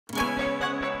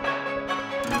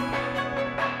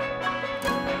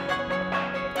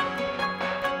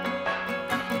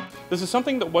This is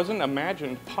something that wasn't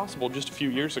imagined possible just a few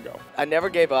years ago. I never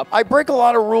gave up. I break a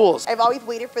lot of rules. I've always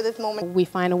waited for this moment. We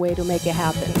find a way to make it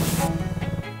happen.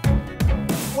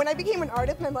 When I became an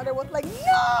artist, my mother was like,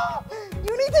 no,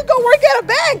 you need to go work at a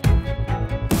bank.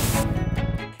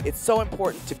 It's so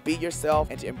important to be yourself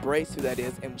and to embrace who that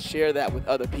is and share that with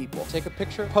other people. Take a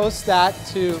picture, post that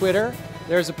to Twitter.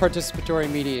 There's a participatory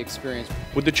media experience.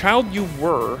 Would the child you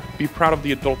were be proud of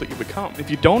the adult that you become? If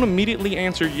you don't immediately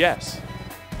answer yes,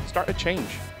 start a change.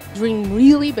 Dream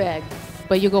really big,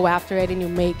 but you go after it and you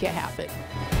make it happen.